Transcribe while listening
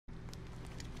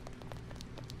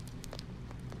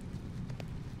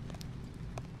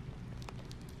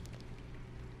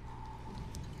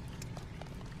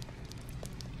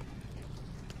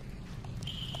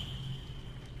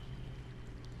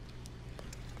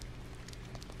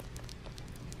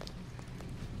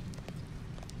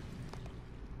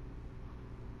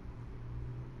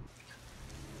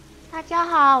大家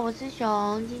好，我是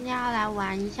熊，今天要来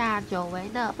玩一下久违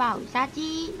的暴雨杀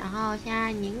机。然后现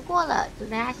在年过了，祝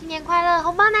大家新年快乐，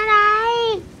红包拿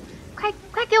来！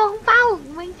快给我红包，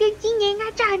我们今年应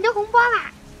该赚很多红包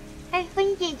啦！再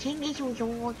分一点钱给熊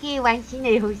熊，我可以玩新的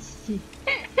游戏。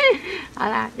好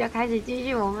啦，就开始继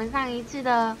续我们上一次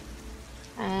的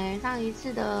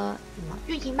什么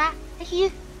剧情吧，开始。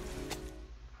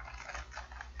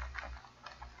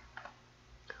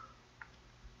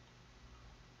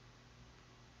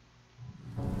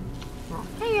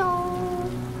嘿呦，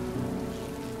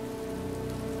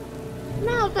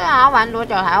那这还要玩多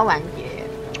久才要完结？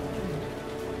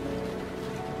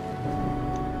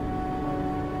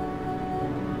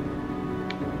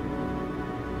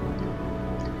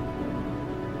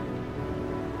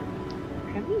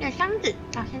神秘的箱子，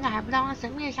到现在还不知道那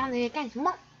神秘的箱子可以干什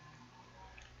么。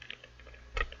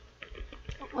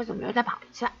为什么又再跑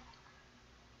一次啊？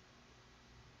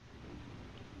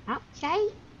好，下一。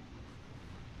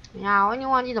等一下，我已经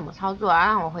忘记怎么操作了，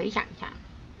让我回想一下。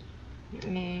这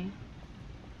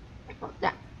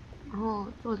样，然后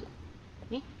坐着，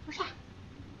坐下。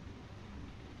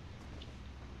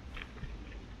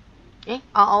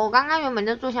我刚刚原本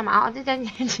就坐下嘛，再站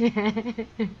起来。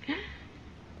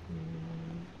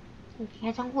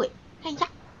开窗户，看一下。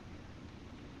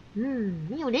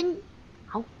没有人。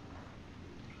好，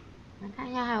来看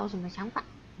一下还有什么想法。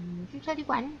去车旅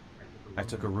馆。I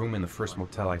took a room in the first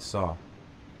motel I saw.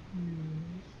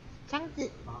 箱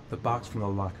子。 The box from the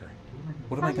locker.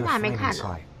 What am I gonna find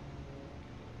inside?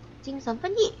 精神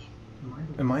分裂。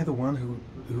 Am I the one who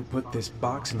put this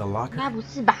box in the locker? 应该不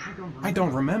是吧 I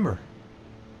don't remember.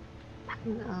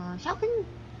 肖恩。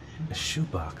 A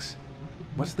shoebox.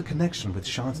 What's the connection with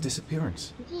Sean's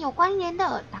disappearance? 一定有关联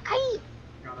的，打开。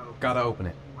 Gotta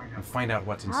open it and find out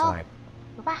what's inside.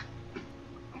 走吧。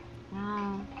然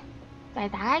后在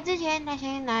打开之前，那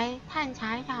先来探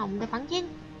查一下我们的房间。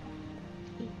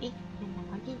看看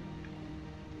房间，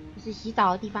这是洗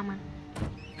澡的地方吗？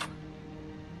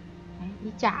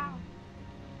衣架，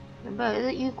原本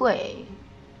是衣柜，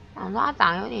想说它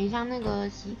长得有点像那个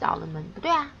洗澡的门，不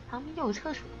对啊，旁边就有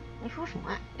厕所，在说什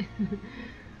么啊？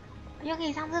又可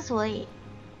以上厕所耶！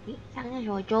上厕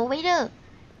所久违了，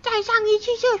再上一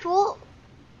次厕所。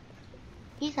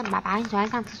医生爸爸很喜欢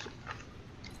上厕所，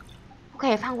不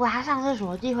可以放过他上厕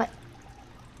所的机会。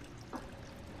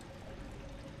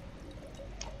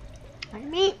来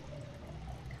咪，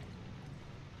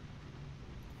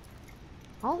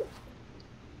好，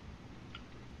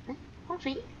风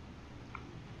水。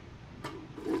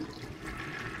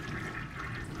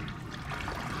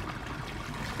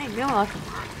那里面有什么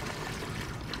啊？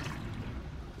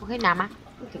我可以拿吗？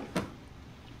不行。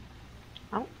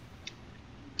好，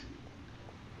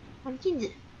看镜子，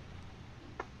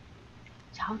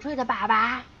憔悴的爸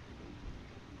爸，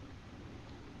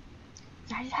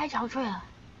还是太憔悴了。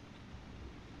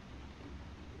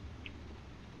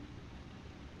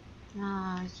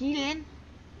洗脸。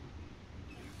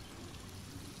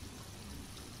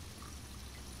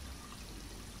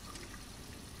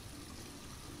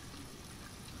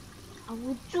好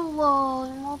无助哦，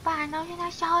怎么办？到现在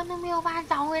肖恩都没有办法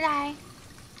找回来，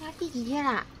那第几天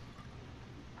啦？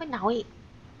快挠耶！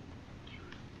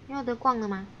没有得逛了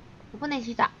吗？我不能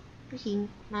洗澡，不行，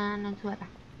那出来吧。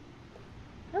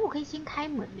我可以先开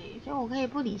门耶，所以我可以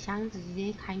不理箱子，直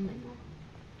接开门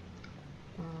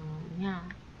哦。你看，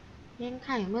先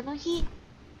看有没有东西，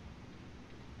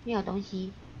没有东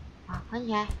西，好，关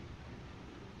起来。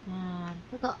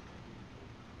这个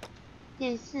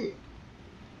电视。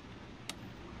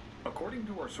 According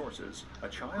to our sources, a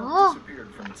child disappeared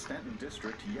from the Stanton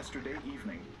district yesterday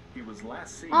evening. He was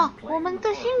last seen playing in the park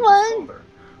with his father.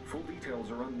 Full details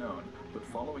are unknown, but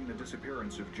following the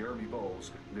disappearance of Jeremy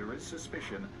Bowles, there is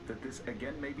suspicion that this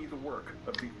again may be the work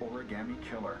of the origami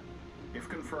killer. If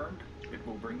confirmed, it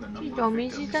will bring the number of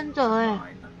victims to 9.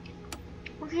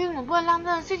 不行，我不能让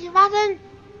这种事情发生。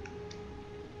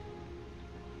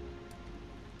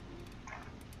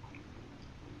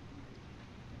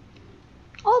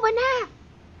Open it！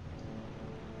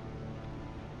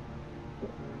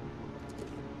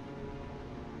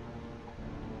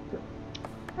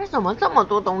 为什么这么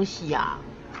多东西啊？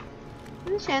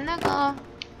之前那个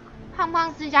胖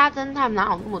胖私家侦探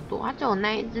哪有那么多？他只有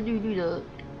那一只绿绿的，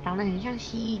长得很像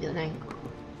蜥蜴的那个。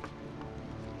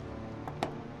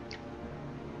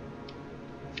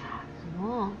什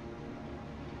么？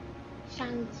相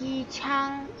机、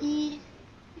枪、衣。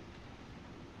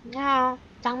你看哦。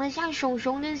 长得像熊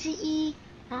熊的是1，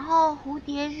然后蝴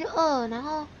蝶是2，然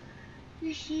后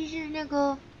玉溪是那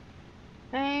个，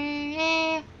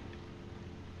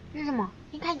是什么？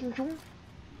先看熊熊，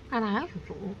看哪有熊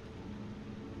熊？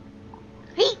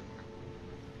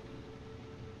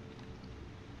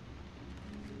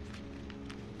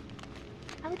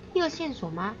个线索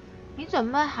吗？你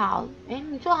准备好？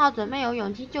你做好准备，有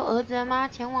勇气救儿子了吗？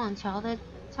前往桥的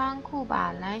仓库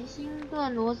吧，莱辛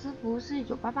顿罗斯福是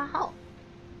988号。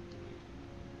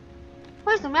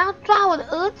为什么要抓我的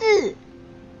儿子？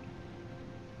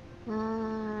看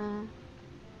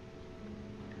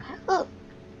2，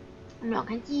没有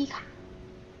看记忆卡。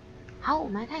好，我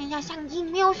们来看一下相机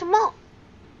里面有什么。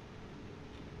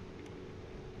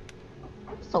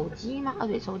手机吗？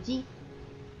对，手机。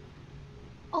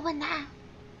open 它。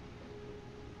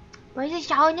不会是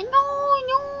小恩的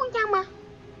这样吗？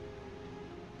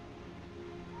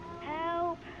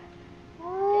 Help!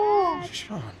 哦，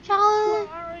 Sean. 小恩， Where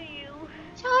are you?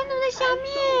 小恩都在下 I'm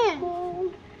面。 so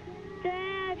cold.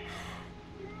 Dad!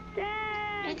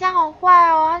 这样好坏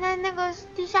哦，他在那个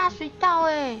地下水道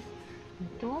哎，你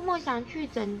多么想去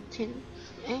抢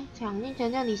进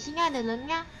拯救你心爱的人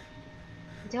呀！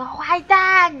你这个坏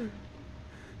蛋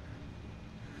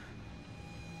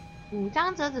！5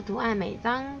张折纸图案，每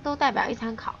张都代表一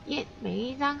场考验，每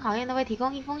一张考验都会提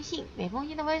供一封信，每封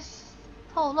信都会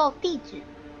透露地址。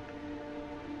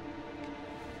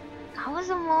搞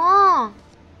什么？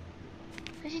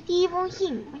这是第一封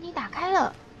信，我已经打开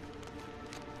了。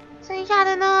剩下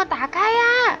的呢？打开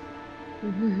呀！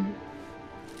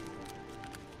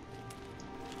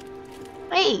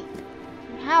你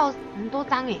还有很多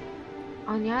张哎。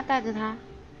哦，你要带着它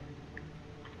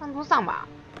放桌上吧？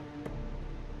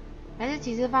还是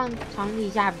其实放床底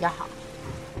下比较好？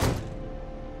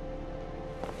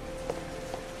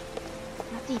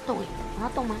它自己动耶，我要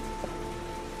动吗？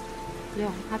不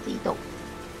用，它自己动。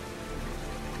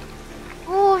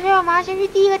哦，所以我们要先去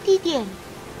第一个地点。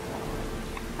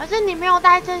可是你没有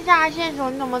带剩下的线索，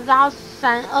你怎么知道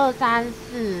3、2、3、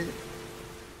4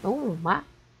有5吗？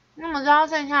你怎么知道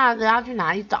剩下的要去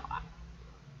哪里找啊？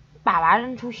爸爸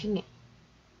真粗心耶！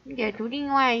你解除另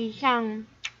外一项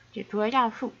解除的要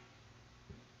素。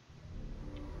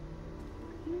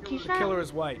The killer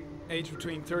is white, aged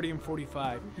between 30 and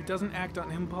 45. He doesn't act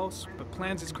on impulse, but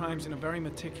plans his crimes in a very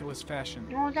meticulous fashion.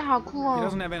 哦，这好酷哦！ He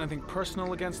doesn't have anything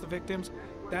personal against the victims.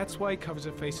 That's why he covers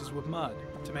their faces with mud,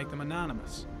 to make them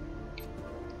anonymous.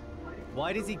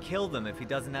 Why does he kill them if he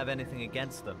doesn't have anything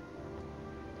against them?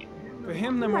 For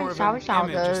him, they're more of an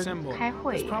image, a symbol.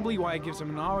 That's probably why he gives them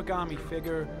an origami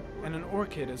figure and an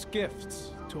orchid as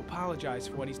gifts to apologize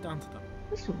for what he's done to them.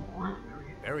 为什么啊？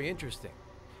 Very interesting.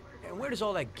 And where does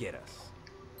all that get us?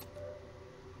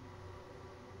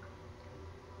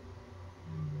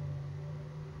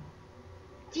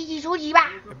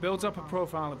 It builds up a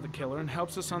profile of the killer and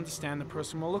helps us understand the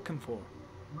person we're looking for.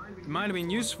 It might have been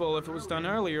useful if it was done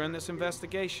earlier in this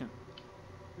investigation.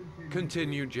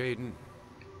 Continue, Jaden.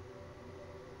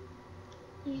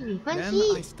 Then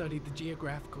I studied the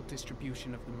geographical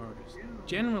distribution of the murders.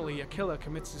 Generally, a killer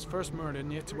commits his first murder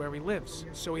near to where he lives,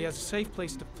 so he has a safe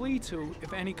place to flee to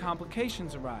if any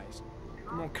complications arise.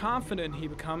 The more confident he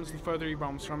becomes, the further he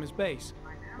roams from his base.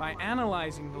 By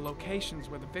analyzing the locations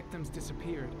where the victims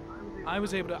disappeared, I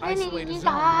was able to isolate a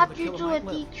zone where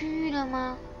the killer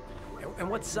might live. And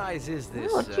what size is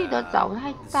this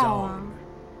zone?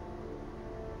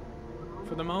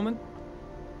 For the moment,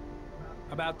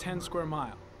 about 10 square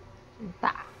miles.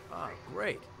 Oh,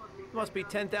 great. There must be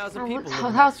 10,000 people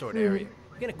in that sort of area.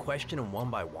 You gonna question them one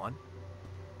by one?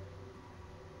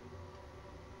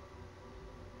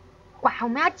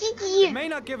 It may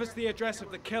not give us the address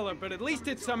of the killer, but at least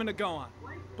it's something to go on.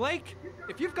 Blake,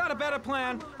 if you've got a better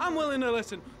plan, I'm willing to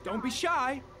listen. Don't be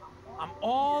shy. I'm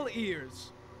all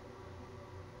ears.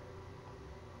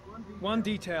 One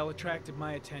detail attracted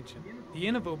my attention. The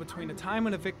interval between the time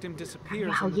when a victim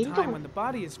disappears and the time when the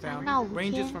body is found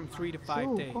ranges from 3 to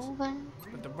 5 days.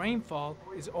 But the rainfall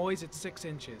is always at 6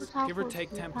 inches, give or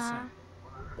take 10%.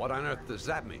 What on earth does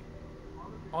that mean?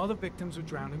 All the victims were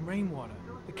drowned in rainwater.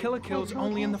 The killer kills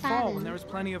only in the fall when there is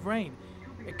plenty of rain.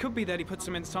 It could be that he puts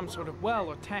them in some sort of well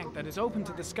or tank that is open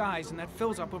to the skies and that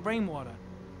fills up with rainwater.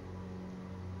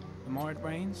 The more it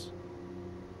rains,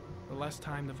 the less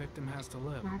time the victim has to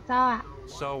live.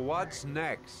 So what's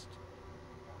next?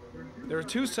 There are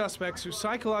 2 suspects whose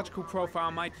psychological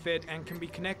profile might fit and can be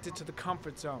connected to the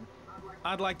comfort zone.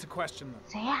 I'd like to question them.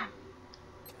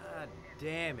 God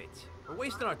damn it. We're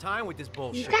wasting our time with this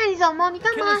bullshit. 你干什么？你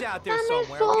干嘛？在那边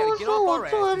说我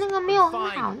做的那个没有很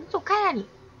好，你走开啊你！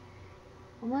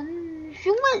我们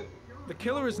询问。 The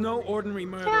killer is no ordinary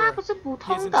murderer. 他不是普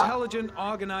He is 通的。 intelligent,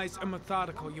 organized, and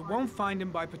methodical. You won't find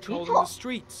him by patrolling the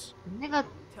streets. 那个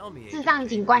智障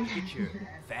警官，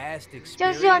 Fast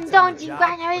就是有你这种警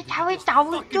官才会找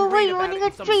不，就会有那个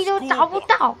罪都找不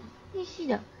到。真是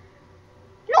的。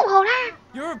弄好他。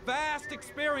 Your vast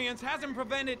experience hasn't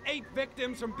prevented 8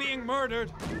 victims from being murdered.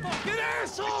 Fucking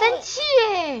asshole! 生气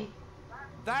耶！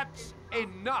 That's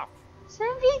enough. 生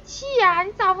屁气呀！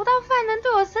你找不到犯人，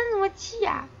对我生什么气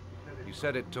呀？ You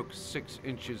said it took 6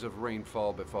 inches of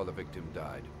rainfall before the victim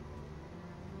died.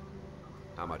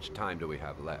 How much time do we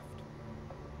have left?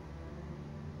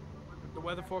 If the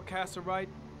weather forecasts are right,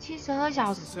 72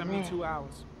小时哎72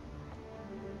 hours.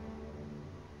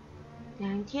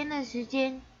 2天的时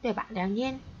间，对吧？2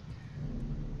天。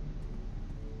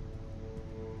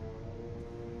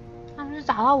他们是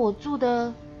找到我住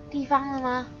的地方了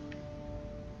吗？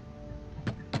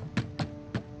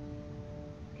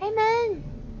开门！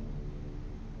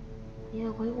别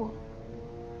人回我。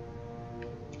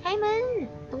开门！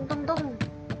咚咚咚。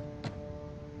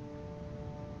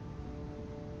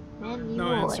没人理 No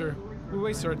我 answer. We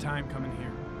waste our time coming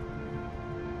here.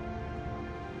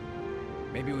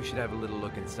 Maybe we should have a little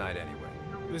look inside anyway.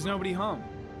 There's nobody home.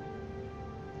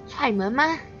 踹门吗？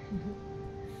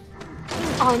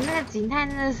哦，那个警探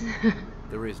真的是。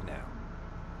 There is now.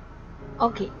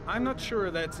 OK。 I'm not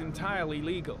sure that's entirely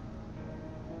legal.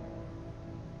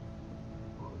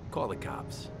 Call the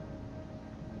cops.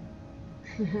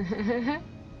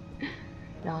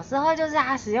 有时候就是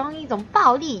要使用一种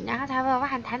暴力，然后才会有办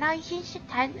法抓到一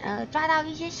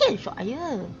些线索。哎呦，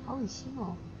好恶心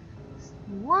哦！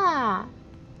哇，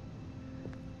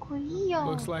诡异哦。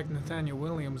 Looks like Nathaniel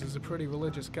Williams is a pretty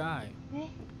religious guy. 哎，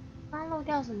刚漏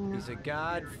掉什么呢？ He's a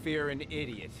God-fearing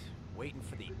idiot, waiting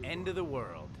for the end of the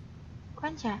world.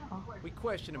 关起来哦。 We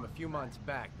questioned him a few months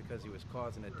back because he was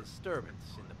causing a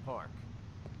disturbance in the park.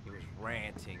 He was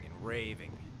ranting and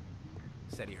raving.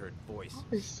 Said he heard 好 voices.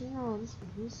 恶心哦，这什么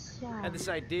东西啊？ Had this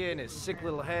idea in his sick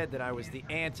little head that I was the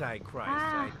Antichrist.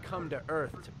 I'd come to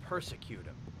Earth to persecute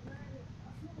him.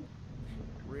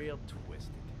 Real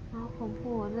twisted. 好恐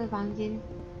怖哦，这个房间。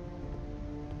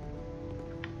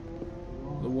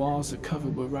 The walls are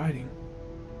covered with writing.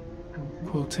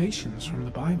 Quotations from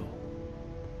the Bible.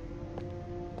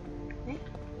 哎，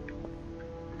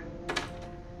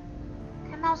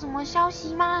看到什么消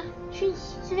息吗？讯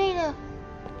息之类的？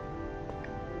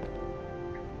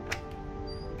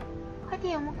 快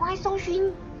点，我们快搜寻，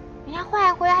人家坏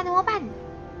人回来怎么办？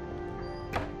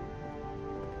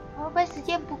会不会时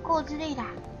间不够之类的？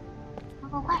快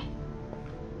快快！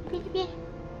这边！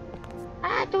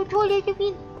啊，走错了这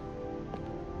边。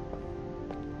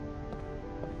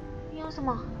没有什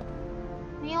么？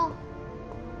没有。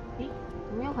诶，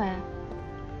怎么又回来？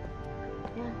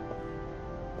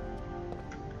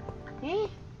诶，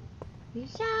等一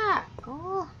下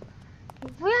哦，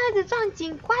你不要一直撞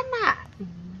警官呐！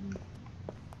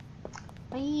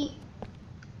哎，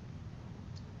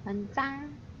很脏，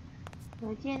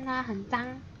我见它很脏，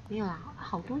没有啦，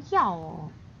好多药哦。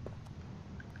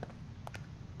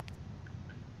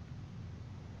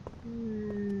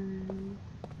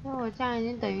因为我这样已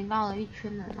经等于绕了一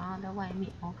圈了，然后在外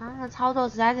面，我刚刚的操作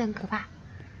实在是很可怕，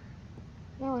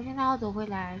所以我现在要走回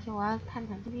来，所以我要看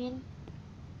看这边。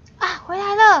啊，回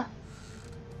来了！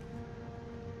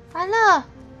完了！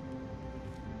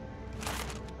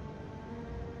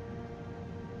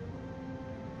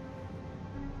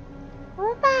 怎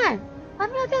么办？还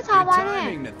没有调查 Good 完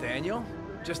timing, 呢。 Nathaniel.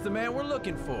 Just the man we're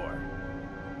looking for.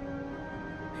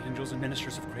 Angels and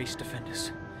ministers of grace defend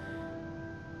us.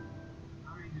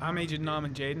 I'm Agent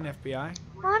Norman Jaden, FBI.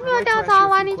 我还没有调查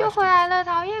完你就回来了，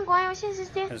讨厌！果然有限时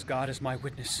间。 As God is my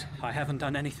witness, I haven't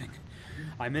done anything.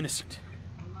 I'm innocent.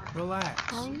 Relax.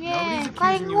 讨 Nobody's 厌，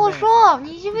快 accusing 跟 you 我 of anything. 说，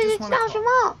你是不是知道什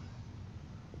么？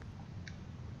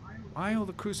 Why all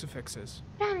the crucifixes?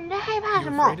 让你在害怕 You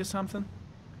什么 afraid？of something?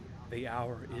 The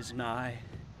hour is nigh,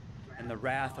 and the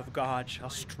wrath of God shall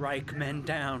strike men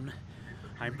down.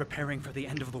 I'm preparing for the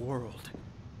end of the world.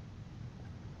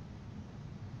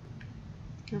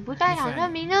 你不在场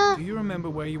证明呢 Do？you remember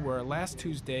where you were last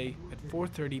Tuesday at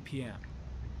 4:30 p.m.?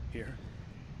 Here,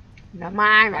 你的妈，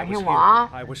 I 来 was 骗 here. 我啊！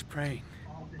 I was praying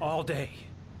all day.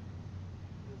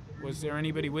 Was there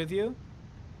anybody with you?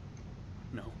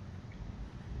 No.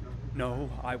 No,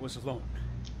 I was alone.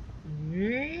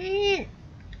 嗯，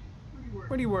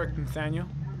 Where do you work, Nathaniel?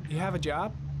 You have a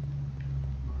job?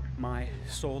 My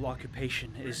sole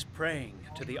occupation is praying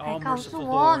to the 快 all 告诉 merciful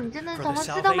我， Lord 你真的 for 什 the 么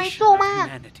事都没 salvation 做 of 吗？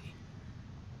 humanity.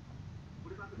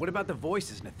 What about the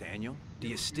voices, Nathaniel? Do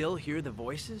you still hear the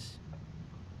voices?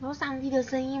 有上帝的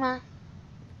声音吗？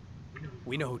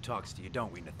 We know who talks to you,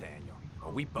 don't we, Nathaniel?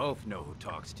 Or we both know who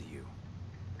talks to you.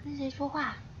 跟谁说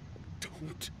话？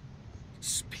 Don't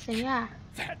speak 谁呀？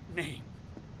 that name.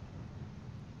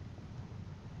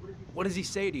 What does he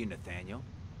say to you, Nathaniel?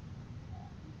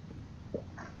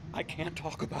 I can't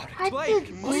talk about it. 他制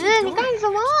止，你干什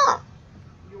么？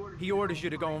 He orders you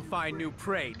to go and find new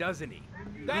prey, doesn't he?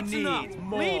 That's he enough. needs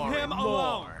more Leave him and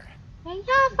alone. more. 等一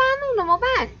下发怒怎么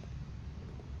办？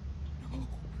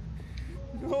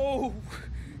 No.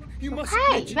 You 走 must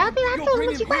开！不要对他做什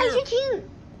么奇怪的事情。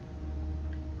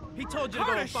 He told you to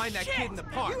go and find that kid in the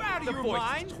park. You out of The your voices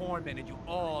mind? tormented you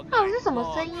all 到底 night 是什么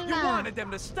long. 声音 You 啊？ wanted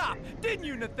them to stop, didn't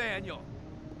you, Nathaniel?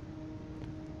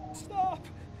 Stop.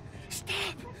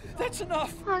 Stop. That's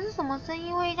enough. 到底是什么声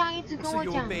音会这样一直跟 So 我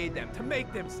you 讲？ obeyed them to make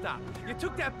them stop. You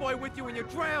took that boy with you and you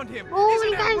drowned him. 哦， Isn't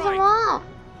你 that 干什 right? 么？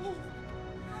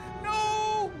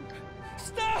 No.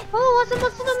 Stop. 哦，我什么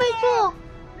事都没做。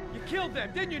 You killed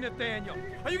them, didn't you, Nathaniel?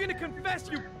 Are you gonna confess,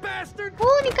 you bastard?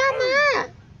 哦，你干嘛？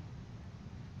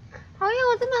讨厌，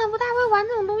我真的很不太会玩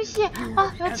这种东西。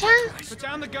哦，有枪， Put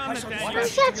down the gun, 放 Nathaniel.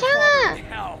 下枪啊！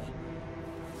 Hell.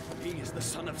 He is the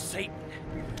son of Satan.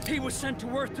 He was sent to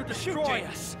Earth to destroy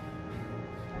us.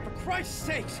 For Christ's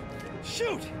sakes,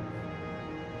 shoot!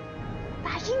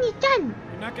 打心理战。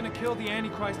 You're not gonna kill the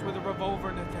Antichrist with a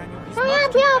revolver, Nathaniel. He's 小鸭，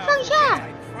 much 不 too 要放 powerful. 下，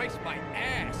 Christ, my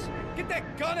ass! Get that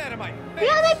gun out of my 不 face!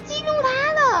 要再激怒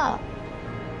他了。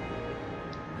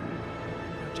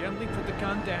 Now gently put the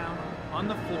gun down on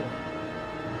the floor.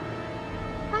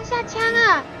 放下枪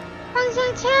啊！放下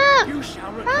枪！ You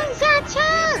shall 放 repent, 下枪！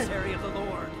 emissary of the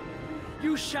Lord.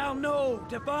 You shall know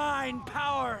divine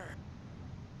power.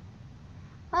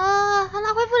 让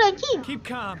他恢复冷静。 Keep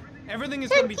calm. Everything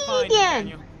is gonna be 镇静 fine, 一点。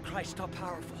 Nathaniel. Christ all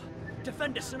powerful.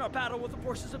 Defend us in our battle with the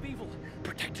forces of evil.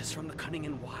 Protect us from the cunning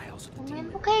and wiles of 我 the 们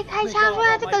demon. 不可以开枪，说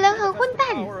他这个人很混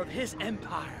蛋。 Power of his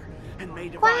empire. And may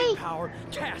Why? divine power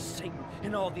cast Satan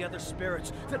and all the other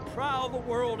spirits that prowl the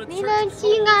world and 你 search 冷 souls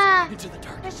静啊！ into the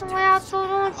为 darkest 什么要 depths. 做这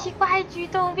种奇怪的举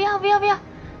动？不要！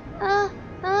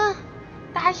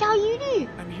打消疑虑。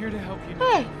 I'm here to help you, 对，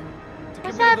 Nathaniel. To 我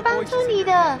get 是 rid 来 of the 帮 voices 助 in 你 your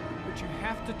的。 head. But you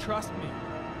have to trust me.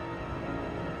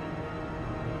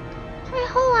 退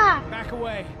后啊！ Back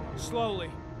away, slowly.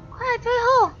 快退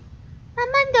后！慢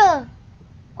慢的，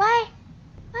乖，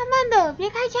慢慢的，别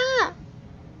开枪啊！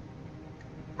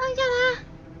放下他，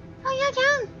放下枪，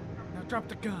 Now drop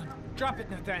the gun. Drop it,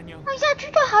 Nathaniel. 放下去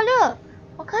就好了。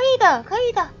我可以的，可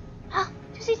以的。好，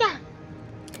就是这样，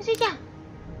就是这样。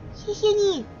谢谢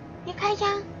你，别开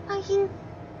枪，放心。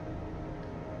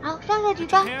好，双手举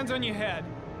Put 高 your，hands on your head.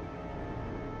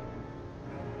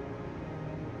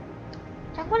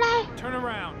 转过来。 Turn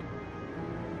around.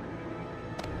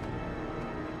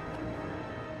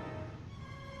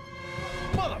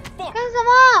 Motherfucker! 干什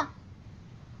么？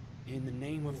 In the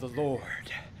name of the Lord,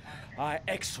 I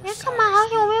别 exorcise 干嘛？好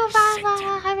险我没有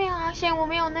Satan. 还没有，好险我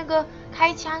没有那个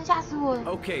开枪，吓死我了。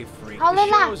 Okay, freak. 好了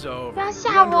The 啦， show's over. 不要 You're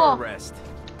吓 under 我。 arrest.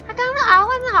 他刚刚啊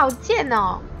换的好贱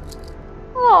哦！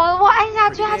我按下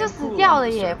去他就死掉了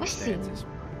耶，不行！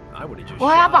 I would've just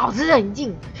我要 shot 保 him. 持冷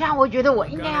静，虽然我觉得我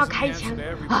应该要开枪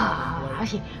啊，而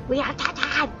且不要炸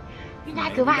弹，因为太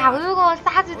可怕。如果我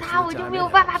杀死他，我就没有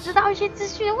办法知道一些资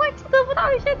讯，我也得不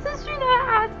到一些资讯了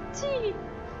啊！气，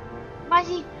没关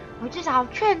系，我至少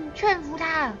劝服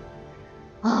他了。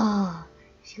啊，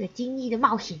是个经历的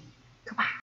冒险，可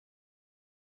怕。